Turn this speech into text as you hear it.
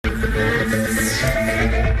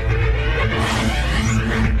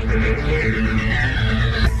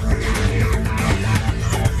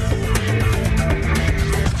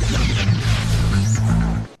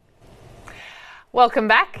Welcome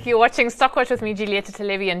back. You're watching Stockwatch with me, Julieta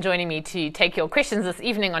Televi, and joining me to take your questions this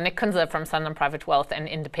evening are Nick Kunze from Sanlam Private Wealth and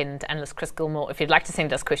independent analyst Chris Gilmore. If you'd like to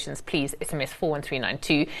send us questions, please SMS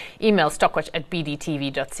 41392, email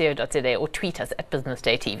stockwatch@bdtv.co.za or tweet us at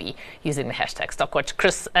BusinessDayTV using the hashtag Stockwatch.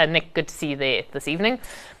 Chris, Nick, good to see you there this evening.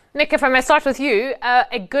 Nick, if I may start with you,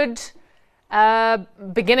 a good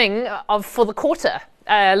beginning for the quarter.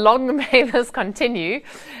 Long may this continue.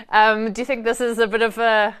 Do you think this is a bit of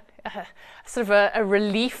a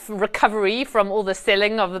relief recovery from all the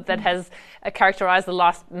selling that has characterized the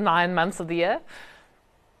last 9 months of the year?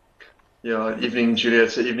 Yeah, evening,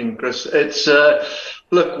 Juliet. Evening, Chris. It's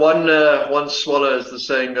look, one swallow, as the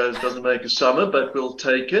saying goes, doesn't make a summer, but we'll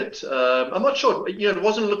take it. I'm not sure. It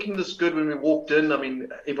wasn't looking this good when we walked in. I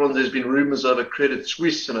mean, there's been rumors of a Credit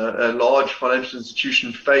Suisse and a large financial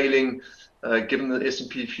institution failing. Given the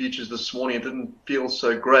S&P futures this morning, it didn't feel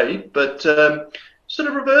so great, but sort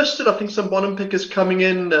of reversed it. I think some bottom pickers coming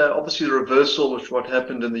in. Obviously, the reversal of what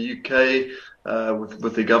happened in the UK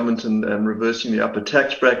with the government and reversing the upper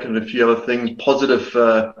tax bracket and a few other things. Positive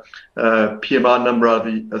PMI number out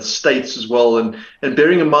of the States as well. And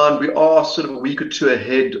bearing in mind, we are sort of a week or two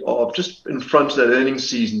ahead of just in front of that earnings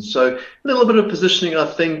season. So a little bit of positioning, I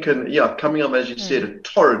think. And yeah, coming up, as you said, a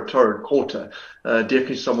torrid quarter.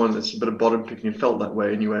 Definitely someone that's a bit of bottom picking. Felt that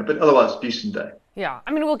way anyway. But otherwise, decent day. Yeah,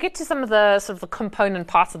 I mean, we'll get to some of the sort of the component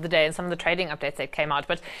parts of the day and some of the trading updates that came out.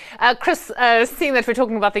 But Chris, seeing that we're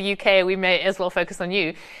talking about the UK, we may as well focus on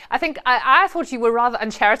you. I think I thought you were rather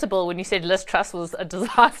uncharitable when you said Liz Truss was a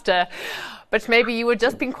disaster, but maybe you were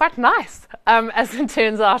just being quite nice, as it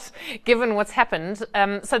turns out, given what's happened.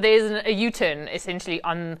 So there's a U-turn, essentially,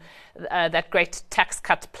 on that great tax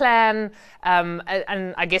cut plan.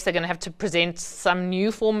 And I guess they're going to have to present some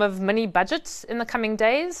new form of mini budget in the coming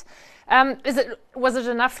days. Was it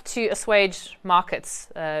enough to assuage markets,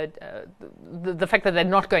 the fact that they're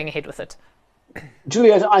not going ahead with it?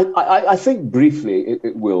 Juliet, I think briefly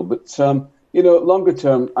it will, but longer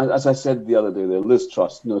term, as I said the other day, Liz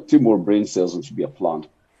Truss, 2 more brain cells and she'd be a plant.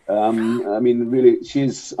 I mean, really,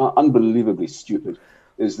 she's unbelievably stupid.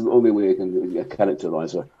 Is the only way I can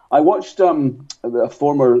characterize her. I watched a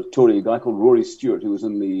former Tory, a guy called Rory Stewart, who was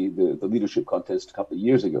in the leadership contest a couple of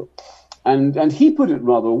years ago. And he put it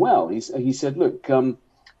rather well. He said, look,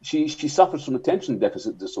 she suffers from attention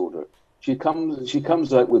deficit disorder. She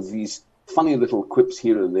comes out with these funny little quips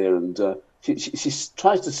here and there, and she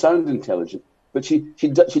tries to sound intelligent, but she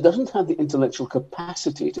doesn't have the intellectual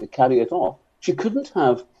capacity to carry it off. She couldn't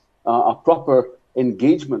have a proper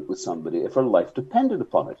engagement with somebody if her life depended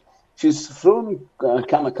upon it. She's thrown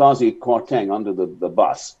Kamikaze Kwarteng under the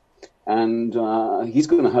bus. And he's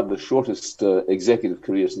going to have the shortest executive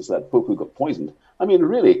career since that Pope who got poisoned. I mean,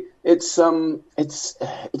 really, it's a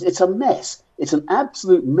mess. It's an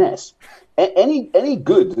absolute mess. Any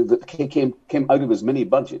good that came out of his mini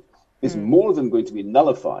budget is more than going to be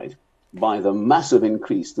nullified by the massive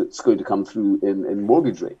increase that's going to come through in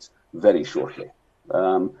mortgage rates very shortly.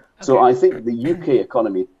 So I think the UK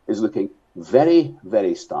economy is looking very,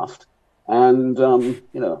 very stuffed. And how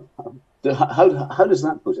does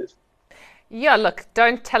that put it? Yeah, look,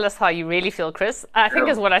 don't tell us how you really feel, Chris. I think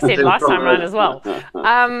is what I said last time around as well.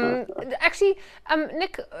 Actually,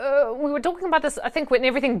 Nick, we were talking about this, I think, when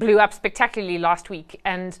everything blew up spectacularly last week.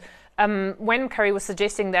 And when Curry was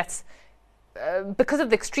suggesting that because of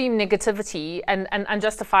the extreme negativity and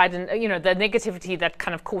unjustified and, the negativity that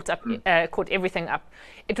kind of caught everything up,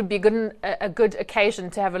 it would be a good occasion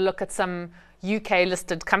to have a look at some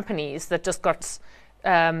UK-listed companies that just got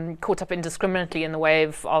caught up indiscriminately in the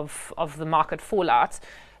wave of the market fallout.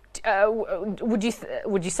 Would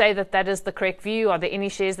you say that is the correct view? Are there any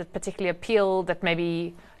shares that particularly appeal that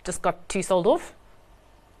maybe just got too sold off?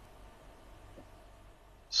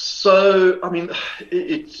 So, I mean,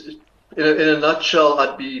 it's in a nutshell,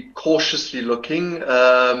 I'd be cautiously looking.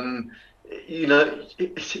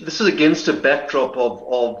 This is against a backdrop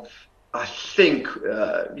of I think,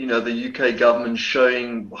 the UK government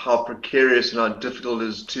showing how precarious and how difficult it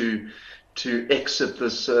is to exit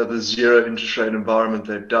this the zero interest rate environment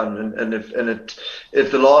they've done, and if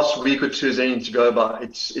the last week or two is anything to go by,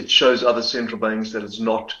 it shows other central banks that it's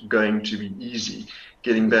not going to be easy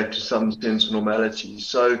getting back to some sense of normality.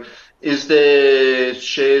 So, is there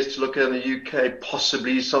shares to look at in the UK?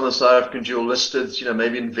 Possibly some of the South African dual listeds.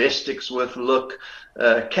 Maybe Investec's worth a look,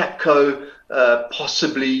 Capco,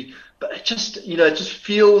 possibly. But it just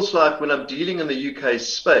feels like when I'm dealing in the UK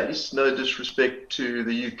space, no disrespect to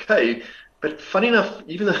the UK, but funny enough,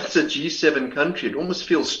 even though it's a G7 country, it almost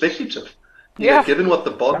feels speculative. Given what the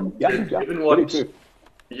bond, given what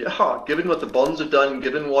Yeah, given what the bonds have done,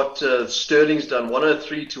 given what sterling's done,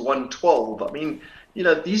 103 to 112. I mean,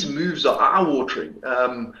 these moves are eye-watering.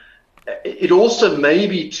 It also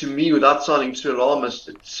maybe, to me, without sounding too alarmist,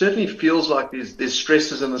 it certainly feels like there's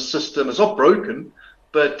stresses in the system. It's not broken,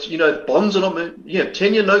 but bonds are not,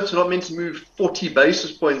 10-year notes are not meant to move 40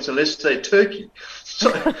 basis points unless say Turkey.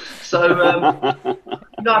 I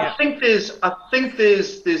think there's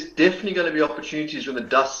definitely going to be opportunities when the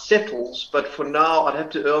dust settles, but for now, I'd have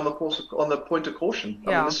to err on the point of caution.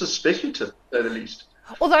 I mean, this is speculative, to say the least.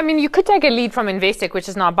 Although, I mean, you could take a lead from Investec, which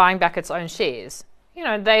is now buying back its own shares.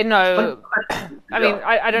 They know. I mean,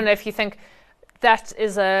 I don't know if you think that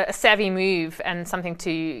is a savvy move and something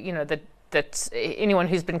to, that anyone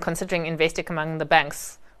who's been considering Investec among the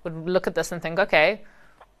banks would look at this and think, okay,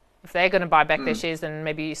 if they're going to buy back their shares, then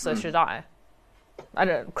maybe so should I. I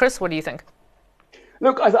don't know. Chris, what do you think?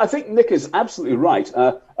 Look, I think Nick is absolutely right.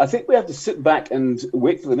 I think we have to sit back and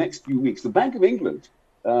wait for the next few weeks. The Bank of England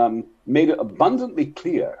made it abundantly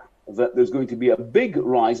clear that there's going to be a big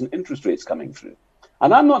rise in interest rates coming through.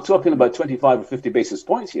 And I'm not talking about 25 or 50 basis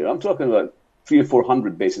points here. I'm talking about 300 or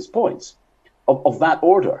 400 basis points of that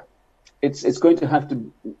order. It's going to have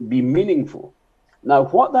to be meaningful. Now,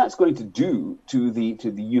 what that's going to do to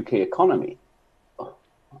the UK economy,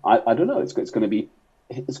 I don't know. It's going to be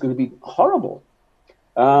horrible.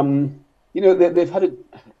 They've had it.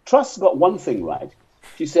 Truss got one thing right.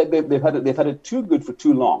 She said they've had it too good for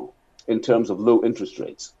too long in terms of low interest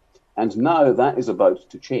rates, and now that is about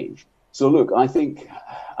to change. So look, I think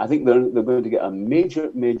they're going to get a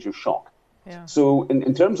major shock. Yeah. So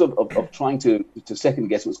in terms of trying to second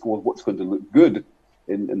guess what's going to look good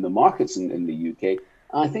in the markets in the UK,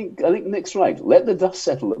 I think Nick's right. Let the dust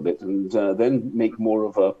settle a bit and then make more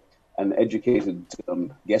of an educated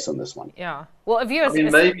guess on this one. Yeah. Well, a viewer. I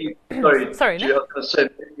mean, maybe. Sorry. Nick? I was going to say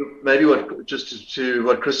maybe what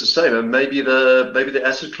Chris is saying. Maybe the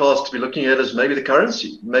asset class to be looking at is maybe the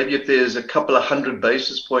currency. Maybe if there's a couple of 100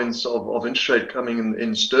 basis points of interest rate coming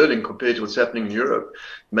in sterling compared to what's happening in Europe,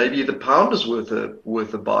 maybe the pound is worth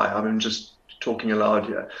a buy. I mean, just talking aloud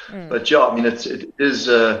here. But yeah, I mean, it is.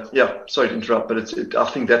 Sorry to interrupt, but I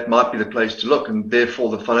think that might be the place to look, and therefore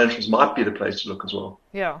the financials might be the place to look as well.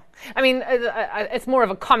 Yeah. I mean, it's more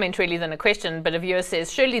of a comment really than a question, but a viewer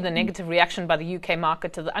says, surely the negative reaction by the UK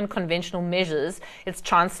market to the unconventional measures its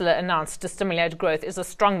Chancellor announced to stimulate growth is a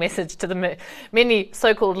strong message to the many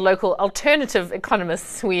so-called local alternative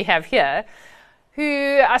economists we have here,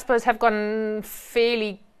 who I suppose have gone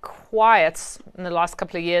fairly quiet in the last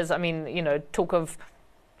couple of years. I mean, talk of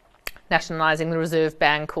nationalizing the Reserve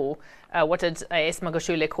Bank, or what did A.S.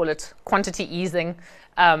 Magashule call it, quantity easing,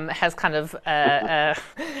 has kind of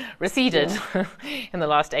receded in the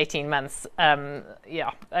last 18 months.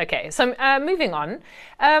 Okay. So moving on.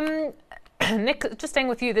 Nick, just staying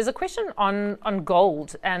with you, there's a question on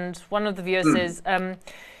gold, and one of the viewers says,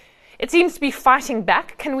 it seems to be fighting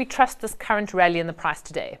back. Can we trust this current rally in the price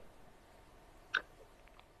today?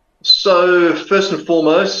 So first and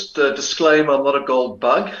foremost, disclaimer, I'm not a gold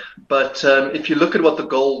bug, but if you look at what the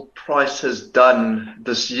gold price has done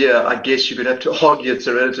this year, I guess you could have to argue it's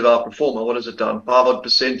a relative outperformer. What has it done?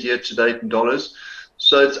 5% year to date in dollars.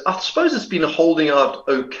 So I suppose it's been holding out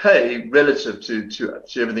okay relative to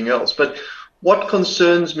everything else. But what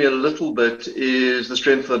concerns me a little bit is the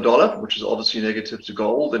strength of the dollar, which is obviously negative to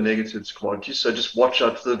gold and negative to commodities. So just watch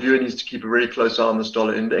out. The viewer needs to keep a very close eye on this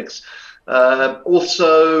dollar index. I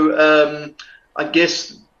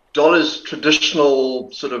guess dollar's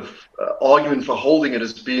traditional sort of argument for holding it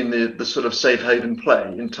has been the sort of safe haven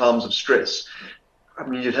play in times of stress. I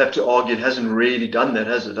mean, you'd have to argue it hasn't really done that,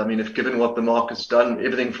 has it? I mean, if given what the market's done,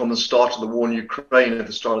 everything from the start of the war in Ukraine at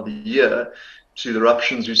the start of the year to the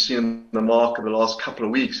eruptions we've seen in the market the last couple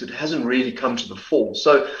of weeks, it hasn't really come to the fore.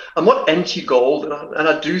 So I'm not anti-gold, and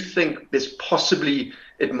I do think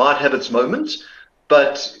it might have its moment,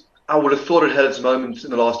 but I would have thought it had its moments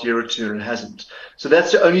in the last year or two, and it hasn't. So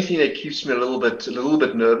that's the only thing that keeps me a little bit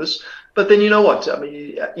nervous. But then you know what? I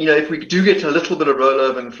mean, if we do get a little bit of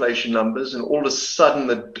rollover inflation numbers, and all of a sudden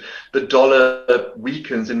the dollar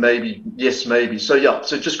weakens, and maybe. So yeah.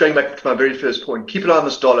 So just going back to my very first point, keep an eye on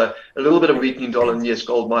this dollar. A little bit of weakening dollar, and yes,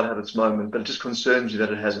 gold might have its moment, but it just concerns me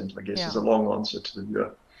that it hasn't. I guess is a long answer to the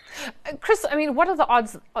viewer. Chris, I mean, what are the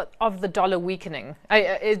odds of the dollar weakening?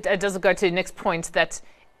 Does it go to the next point that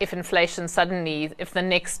if the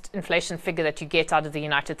next inflation figure that you get out of the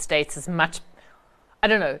United States is much, I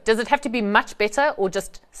don't know, does it have to be much better or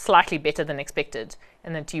just slightly better than expected?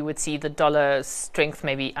 And that you would see the dollar strength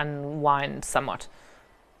maybe unwind somewhat?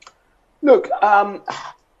 Look,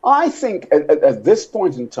 I think at this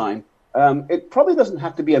point in time, it probably doesn't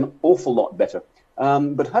have to be an awful lot better.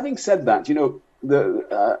 But having said that,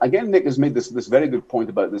 again, Nick has made this very good point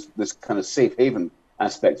about this kind of safe haven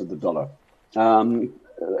aspect of the dollar.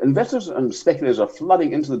 Investors and speculators are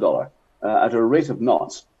flooding into the dollar at a rate of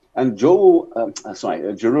knots, and Jerome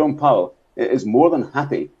Powell is more than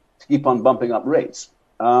happy to keep on bumping up rates.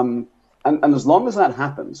 And as long as that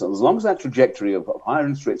happens, as long as that trajectory of higher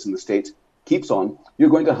interest rates in the States keeps on,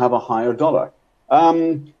 you're going to have a higher dollar.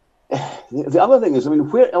 The other thing is,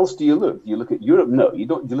 where else do you look? You look at Europe? No. You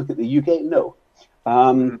don't. You look at the UK? No.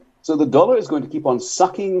 So the dollar is going to keep on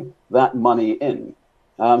sucking that money in.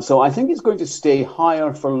 So I think it's going to stay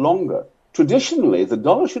higher for longer. Traditionally, the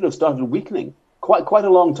dollar should have started weakening quite a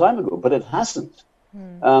long time ago, but it hasn't.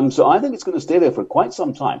 So I think it's going to stay there for quite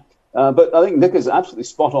some time. But I think Nick is absolutely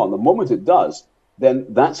spot on. The moment it does, then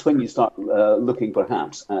that's when you start looking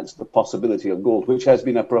perhaps at the possibility of gold, which has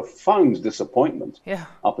been a profound disappointment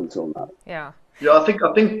up until now. Yeah. Yeah, I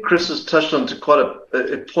think Chris has touched on to quite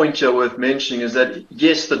a point here worth mentioning, is that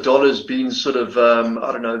yes, the dollar's been sort of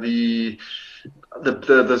the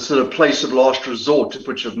sort of place of last resort to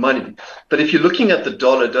put your money. But if you're looking at the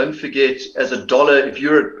dollar, don't forget, as a dollar, if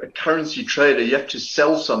you're a currency trader, you have to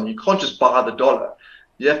sell something. You can't just buy the dollar.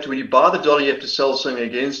 When you buy the dollar, you have to sell something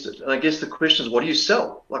against it. And I guess the question is, what do you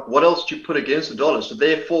sell? Like, what else do you put against the dollar? So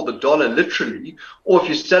therefore, the dollar literally, or if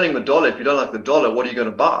you're selling the dollar, if you don't like the dollar, what are you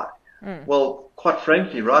going to buy? Well, quite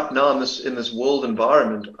frankly, right now in this world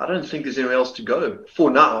environment, I don't think there's anywhere else to go for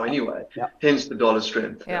now anyway. Yeah. Hence the dollar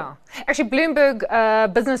strength. Yeah. Actually,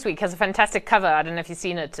 Bloomberg Business Week has a fantastic cover. I don't know if you've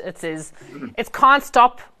seen it. It says, "It can't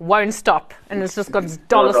stop, won't stop," and it's just got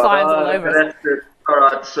dollar signs all over it. That's it. All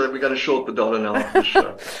right, so we're going to short the dollar now for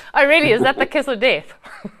sure. Oh, really? Is that the kiss of death?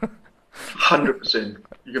 100%.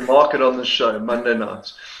 You can mark it on the show Monday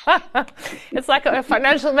nights. It's like a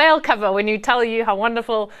Financial Mail cover when you tell you how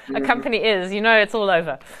wonderful a company is. You know it's all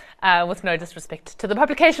over, with no disrespect to the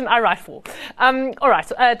publication I write for. All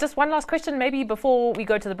right, just one last question maybe before we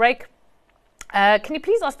go to the break. Can you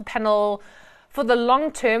please ask the panel for the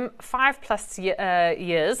long-term 5+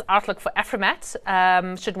 years outlook for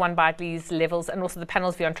Afromat, should one buy at these levels, and also the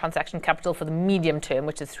panel's view on transaction capital for the medium term,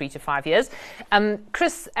 which is 3 to 5 years.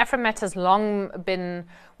 Chris, Afromat has long been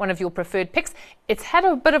one of your preferred picks. It's had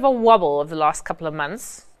a bit of a wobble over the last couple of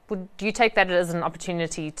months. Do you take that as an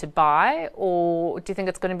opportunity to buy, or do you think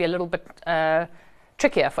it's going to be a little bit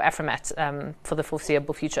trickier for Afromat for the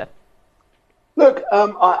foreseeable future? Look,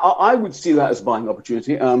 I would see that as a buying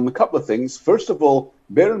opportunity. A couple of things. First of all,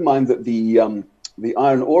 bear in mind that the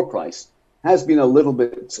iron ore price has been a little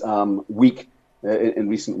bit weak in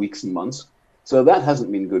recent weeks and months, so that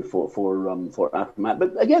hasn't been good for Afromat.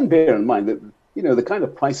 But again, bear in mind that the kind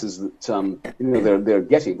of prices that they're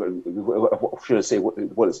getting, should I say,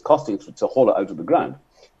 what it's costing to haul it out of the ground,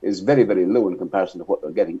 is very, very low in comparison to what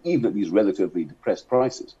they're getting, even at these relatively depressed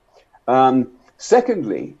prices.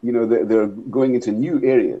 Secondly, they're going into new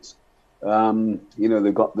areas.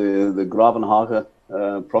 They've got the Gravenhage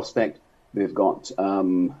prospect. They've got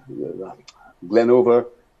Glenover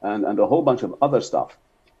and a whole bunch of other stuff.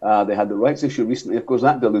 They had the rights issue recently. Of course,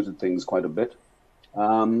 that diluted things quite a bit.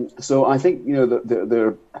 So I think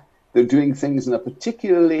that they're doing things in a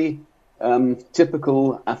particularly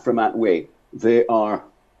typical Afromat way.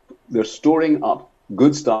 They're storing up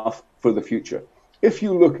good stuff for the future. If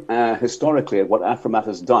you look historically at what Afromat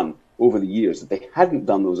has done over the years, if they hadn't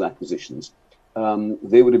done those acquisitions,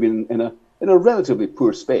 they would have been in a relatively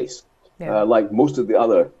poor space, like most of the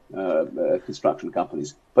other construction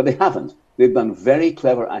companies. But they haven't. They've done very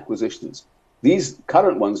clever acquisitions. These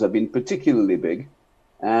current ones have been particularly big,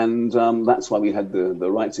 and that's why we had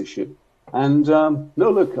the rights issue. And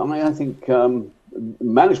I think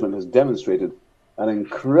management has demonstrated an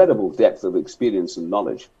incredible depth of experience and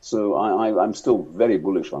knowledge. So I'm still very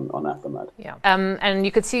bullish on Afromat. Yeah, and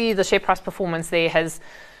you could see the share price performance there has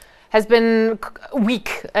been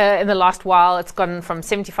weak in the last while. It's gone from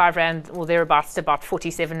 75 Rand or thereabouts to about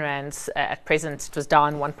 47 Rands at present. It was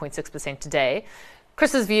down 1.6% today.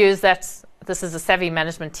 Chris's view is that this is a savvy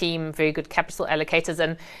management team, very good capital allocators,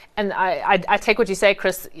 and I take what you say,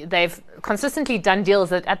 Chris. They've consistently done deals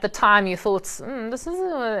that at the time you thought, this is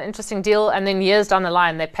an interesting deal, and then years down the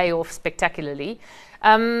line they pay off spectacularly.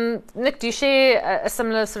 Nick, do you share a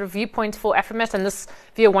similar sort of viewpoint for Afromat, and this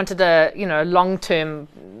viewer wanted a long-term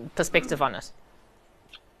perspective on it?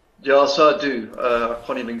 Yeah, so I do. I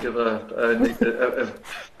can't even give a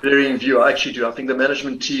varying view. I actually do. I think the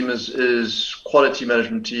management team is quality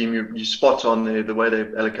management team. You spot on there. The way they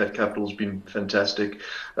allocate capital has been fantastic.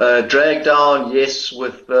 Drag down, yes,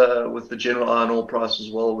 with the general iron ore price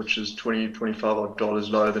as well, which is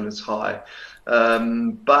 $25 lower than its high.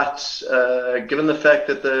 But given the fact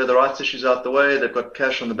that the rights issue's out the way, they've got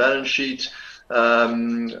cash on the balance sheet.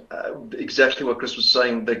 Exactly what Chris was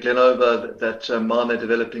saying, the Glenova, that mine they're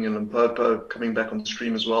developing in Limpopo coming back on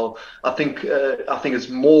stream as well. I think it's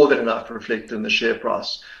more than enough reflected in the share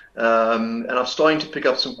price. And I'm starting to pick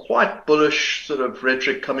up some quite bullish sort of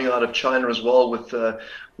rhetoric coming out of China as well, with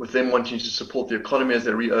them wanting to support the economy as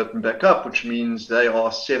they reopen back up, which means they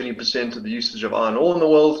are 70% of the usage of iron ore in the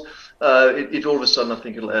world. It all of a sudden, I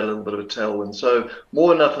think it'll add a little bit of a tailwind. So more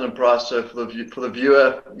than nothing in price. So for the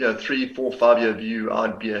viewer, 3, 4, 5 year view,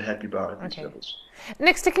 I'd be a happy buyer at these levels.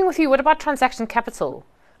 Nick, sticking with you, what about transaction capital?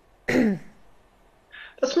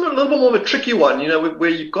 That's a little bit more of a tricky one, where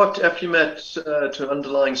you've got Affimat to an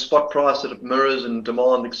underlying spot price that it mirrors and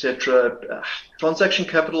demand, etc. Transaction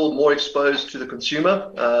capital more exposed to the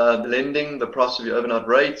consumer, the lending, the price of your overnight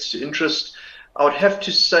rates, interest. I would have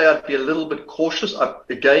to say I'd be a little bit cautious. I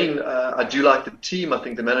do like the team. I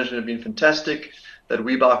think the management have been fantastic. That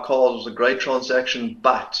WeBuyCars was a great transaction,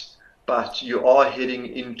 but you are heading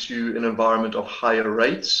into an environment of higher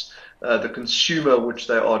rates. The consumer, which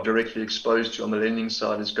they are directly exposed to on the lending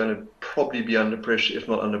side, is going to probably be under pressure, if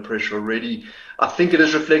not under pressure already. I think it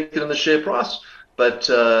is reflected in the share price, but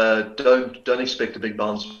don't expect a big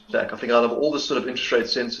bounce back. I think out of all the sort of interest rate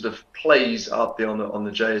sensitive plays out there on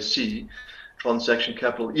the JSE, transaction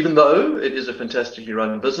capital, even though it is a fantastically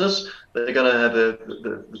run business, they're going to have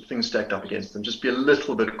the things stacked up against them. Just be a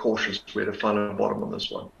little bit cautious where to find a bottom on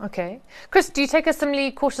this one. Okay. Chris, do you take a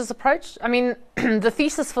similarly cautious approach? I mean, the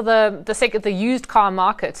thesis for the used car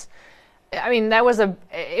market, I mean,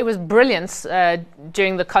 it was brilliant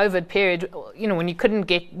during the COVID period, when you couldn't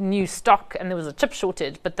get new stock and there was a chip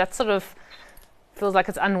shortage, but that sort of feels like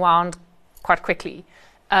it's unwound quite quickly.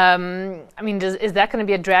 I mean, is that going to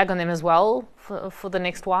be a drag on them as well for the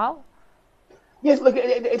next while? Yes, look,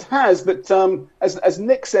 it has, but as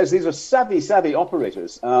Nick says, these are savvy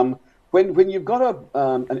operators. When you've got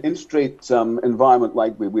an interest rate environment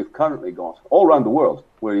like we've currently got all around the world,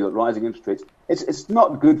 where you've got rising interest rates, it's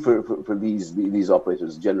not good for these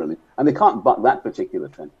operators generally, and they can't buck that particular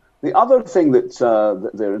trend. The other thing that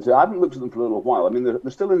they're into, I haven't looked at them for a little while. I mean, they're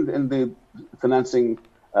still in the financing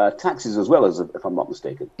taxes as well, as if I'm not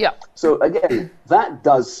mistaken. Yeah. So again, that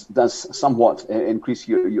does somewhat increase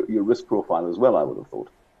your risk profile as well, I would have thought.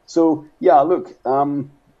 So yeah, look,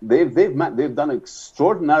 they've done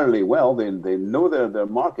extraordinarily well. They know their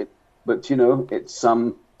market, but it's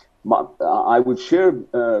I would share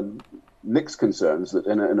Nick's concerns that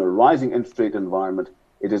in a rising interest rate environment,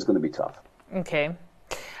 it is going to be tough. Okay.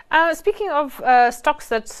 Speaking of stocks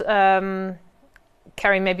that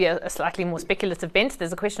carry maybe a slightly more speculative bent,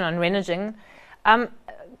 there's a question on Reneging.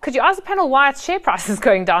 Could you ask the panel why its share price is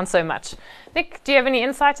going down so much? Nick, do you have any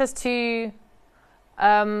insight as to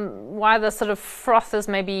why the sort of froth is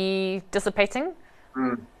maybe dissipating?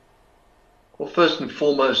 Well, first and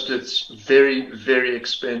foremost, it's very, very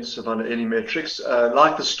expensive under any metrics.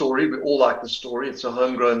 Like the story, we all like the story. It's a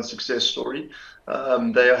homegrown success story.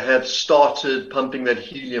 They have started pumping that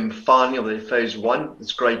helium finally on their phase 1.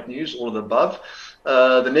 It's great news, all of the above.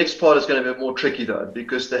 The next part is going to be a bit more tricky, though,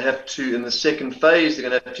 because they have to, in the second phase, they're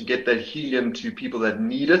going to have to get that helium to people that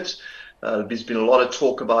need it. There's been a lot of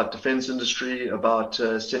talk about defense industry, about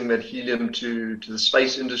sending that helium to the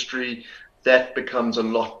space industry. That becomes a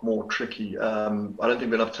lot more tricky. I don't think we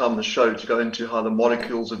have enough time on the show to go into how the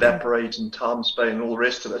molecules evaporate and time space and all the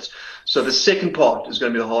rest of it. So the second part is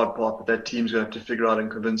going to be the hard part that team's going to have to figure out and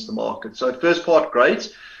convince the market. So first part,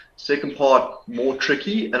 great. Second part, more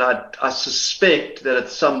tricky. And I suspect that at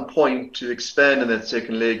some point to expand in that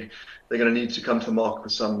second leg, they're going to need to come to the market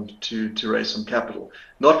with to raise some capital.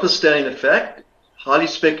 Notwithstanding the fact, highly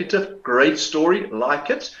speculative, great story, like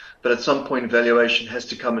it. But at some point, valuation has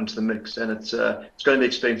to come into the mix, and it's going to be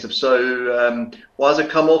expensive. So why has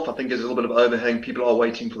it come off? I think there's a little bit of overhang. People are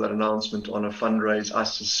waiting for that announcement on a fundraise, I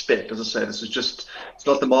suspect. As I say, it's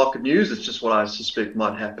not the market news. It's just what I suspect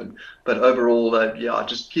might happen. But overall,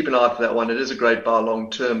 just keep an eye out for that one. It is a great buy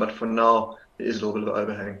long term, but for now, there is a little bit of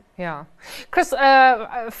overhang. Yeah. Chris, for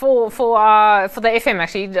the FM,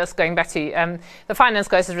 actually, just going back to the Finance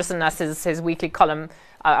Ghost has written us his weekly column.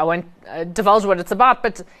 I won't divulge what it's about,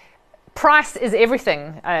 but price is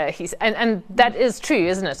everything, and that is true,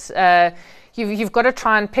 isn't it? You've got to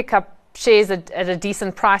try and pick up shares at a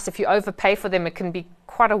decent price. If you overpay for them, it can be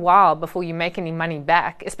quite a while before you make any money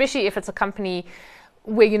back, especially if it's a company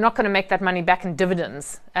where you're not going to make that money back in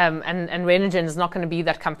dividends, and Renergen is not going to be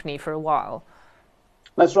that company for a while.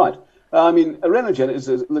 That's right. I mean, Renergen is,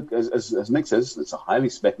 look, as Nick says, it's a highly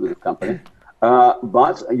speculative company,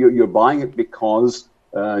 but you're buying it because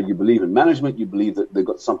you believe in management, you believe that they've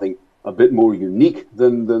got something a bit more unique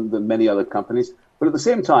than many other companies. But at the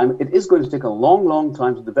same time, it is going to take a long, long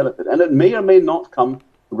time to develop it, and it may or may not come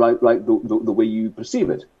right the way you perceive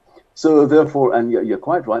it. So therefore, and you're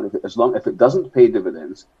quite right, if it doesn't pay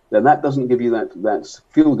dividends, then that doesn't give you that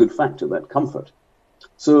feel-good factor, that comfort.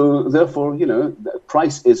 So therefore, the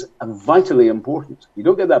price is vitally important. You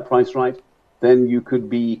don't get that price right, then you could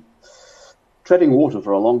be treading water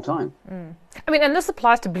for a long time. I mean, and this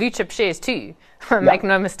applies to blue chip shares too. Make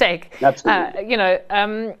no mistake.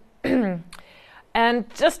 Absolutely. And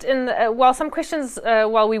just while some questions,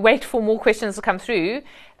 while we wait for more questions to come through,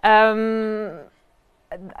 I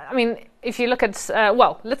mean, if you look at,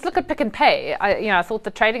 let's look at Pick n Pay. I thought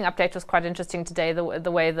the trading update was quite interesting today,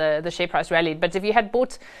 the way the share price rallied. But if you had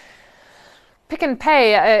bought Pick n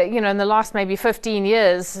Pay, in the last maybe 15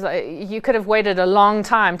 years, you could have waited a long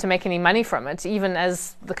time to make any money from it, even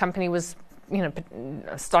as the company was,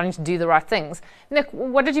 starting to do the right things. Nick,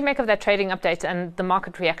 what did you make of that trading update and the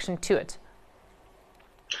market reaction to it?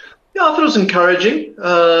 Yeah, I thought it was encouraging.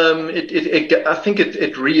 I think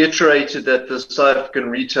it reiterated that the South African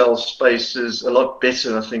retail space is a lot better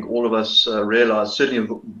than I think all of us realized, certainly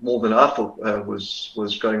more than I thought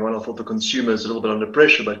was going on. I thought the consumer is a little bit under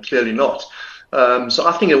pressure, but clearly not. So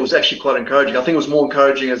I think it was actually quite encouraging. I think it was more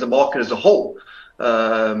encouraging as a market as a whole,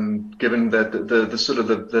 given that the sort of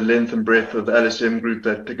the length and breadth of the LSM group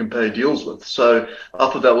that Pick n Pay deals with. So I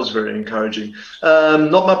thought that was very encouraging.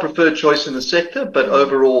 Not my preferred choice in the sector, but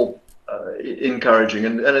overall encouraging.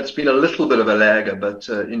 And it's been a little bit of a lagger, but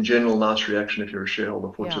in general, nice reaction if you're a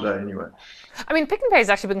shareholder for today anyway. I mean, Pick n Pay has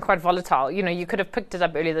actually been quite volatile. You could have picked it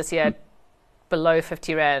up earlier this year below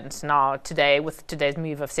 50 Rand. Now, today, with today's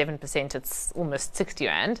move of 7%, it's almost 60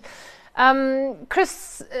 Rand.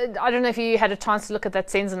 Chris, I don't know if you had a chance to look at that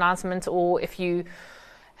SENS announcement or if you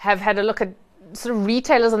have had a look at sort of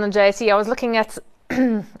retailers on the JSE. I was looking at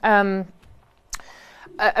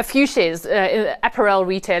a few shares, apparel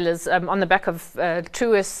retailers, on the back of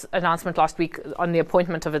Truworth's announcement last week on the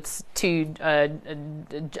appointment of its two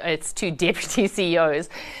deputy CEOs.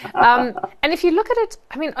 And if you look at it,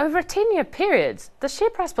 I mean, over a 10-year period, the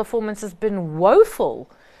share price performance has been woeful.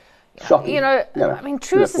 Shocking. I mean,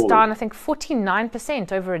 Truworths is down, I think,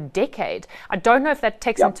 49% over a decade. I don't know if that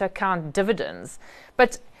takes into account dividends,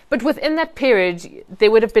 but within that period,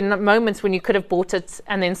 there would have been moments when you could have bought it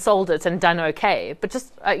and then sold it and done okay. But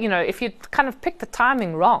just, if you kind of pick the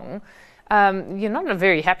timing wrong, you're not a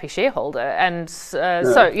very happy shareholder. And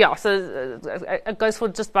so it goes for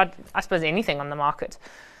just about, I suppose, anything on the market.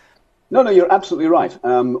 No, you're absolutely right.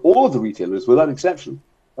 All of the retailers, without exception,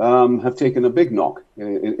 have taken a big knock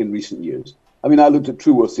in recent years. I mean, I looked at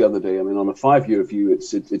Truworths the other day. I mean, on a 5-year view,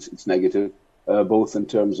 it's negative. Both in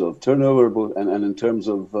terms of turnover and in terms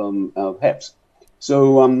of HEPS.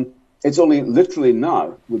 So it's only literally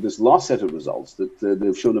now, with this last set of results, that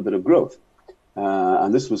they've shown a bit of growth.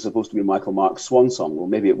 And this was supposed to be Michael Mark's swan song. Well,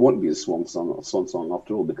 maybe it won't be a swan song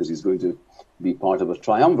after all, because he's going to be part of a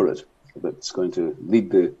triumvirate that's going to lead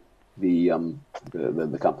the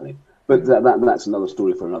company. But that's another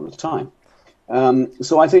story for another time.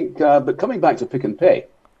 So I think, but coming back to Pick n Pay,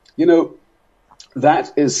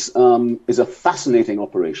 that is a fascinating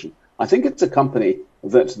operation. I think it's a company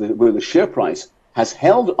where the share price has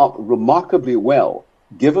held up remarkably well,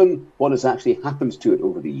 given what has actually happened to it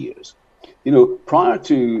over the years. Prior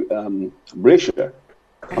to Braysher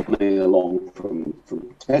coming along from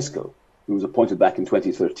Tesco, who was appointed back in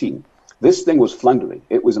 2013, this thing was floundering.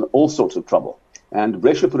 It was in all sorts of trouble. And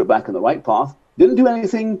Braysher put it back on the right path, didn't do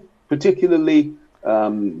anything particularly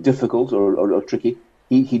difficult or tricky.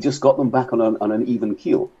 He just got them back on an even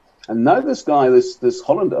keel. And now this guy, this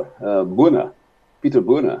Hollander, Peter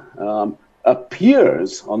Boehner,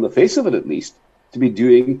 appears, on the face of it at least, to be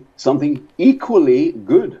doing something equally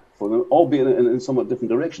good for them, albeit in a somewhat different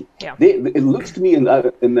direction. Yeah. It looks to me in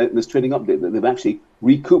this trading update that they've actually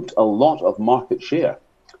recouped a lot of market share.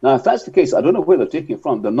 Now, if that's the case, I don't know where they're taking it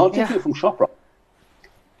from. They're not taking it from Shoprite.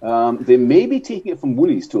 They may be taking it from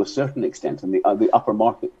Woolies to a certain extent in the upper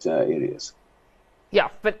market areas. Yeah,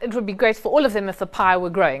 but it would be great for all of them if the pie were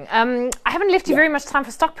growing. I haven't left you very much time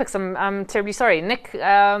for stock picks. I'm terribly sorry. Nick,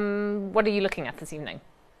 what are you looking at this evening?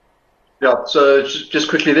 Yeah, so just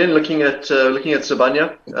quickly then, looking at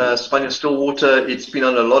Sibanye, Sibanye Stillwater, it's been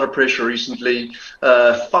under a lot of pressure recently.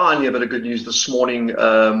 Finally, a bit of good news this morning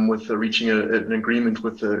with reaching an agreement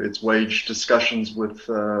with its wage discussions with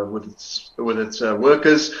its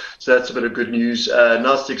workers. So that's a bit of good news.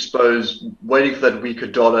 Nice to expose, waiting for that weaker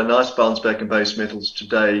dollar. Nice bounce back in base metals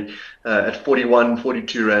today at 41,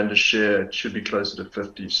 42 rand a share. It should be closer to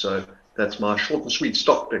 50. So that's my short and sweet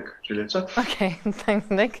stock pick, Julieta. Okay,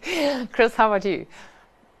 thanks, Nick. Chris, how about you?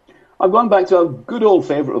 I've gone back to a good old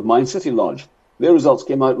favourite of mine, City Lodge. Their results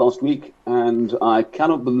came out last week, and I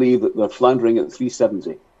cannot believe that they're floundering at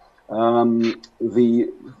 370. It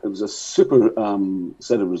was a super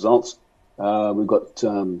set of results. We've got.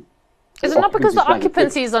 Is it not because the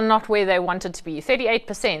occupancies are not where they wanted to be?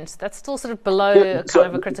 38%. That's still sort of below kind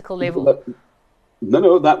of a critical level.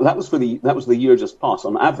 No, that was the year just passed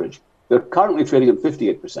on average. They're currently trading at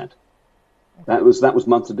 58%. That was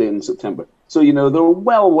month to date in September. So they're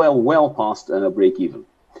well past a break even.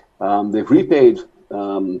 They've repaid a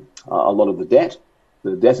lot of the debt.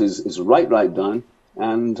 The debt is right down,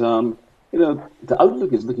 and the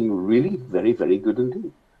outlook is looking really very, very good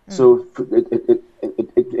indeed. So it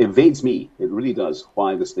evades me. It really does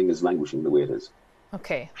why this thing is languishing the way it is.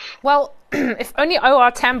 Okay. Well, if only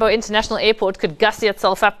OR Tambo International Airport could gussy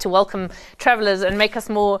itself up to welcome travellers and make us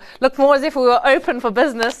look more as if we were open for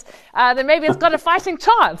business, then maybe it's got a fighting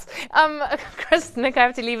chance. Chris, Nick, I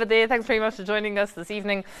have to leave it there. Thanks very much for joining us this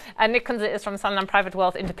evening. Nick Kunze is from Sanlam Private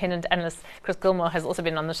Wealth, independent analyst. Chris Gilmore has also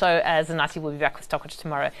been on the show. Zanati will be back with Stockwatch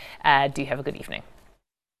tomorrow. Do have a good evening.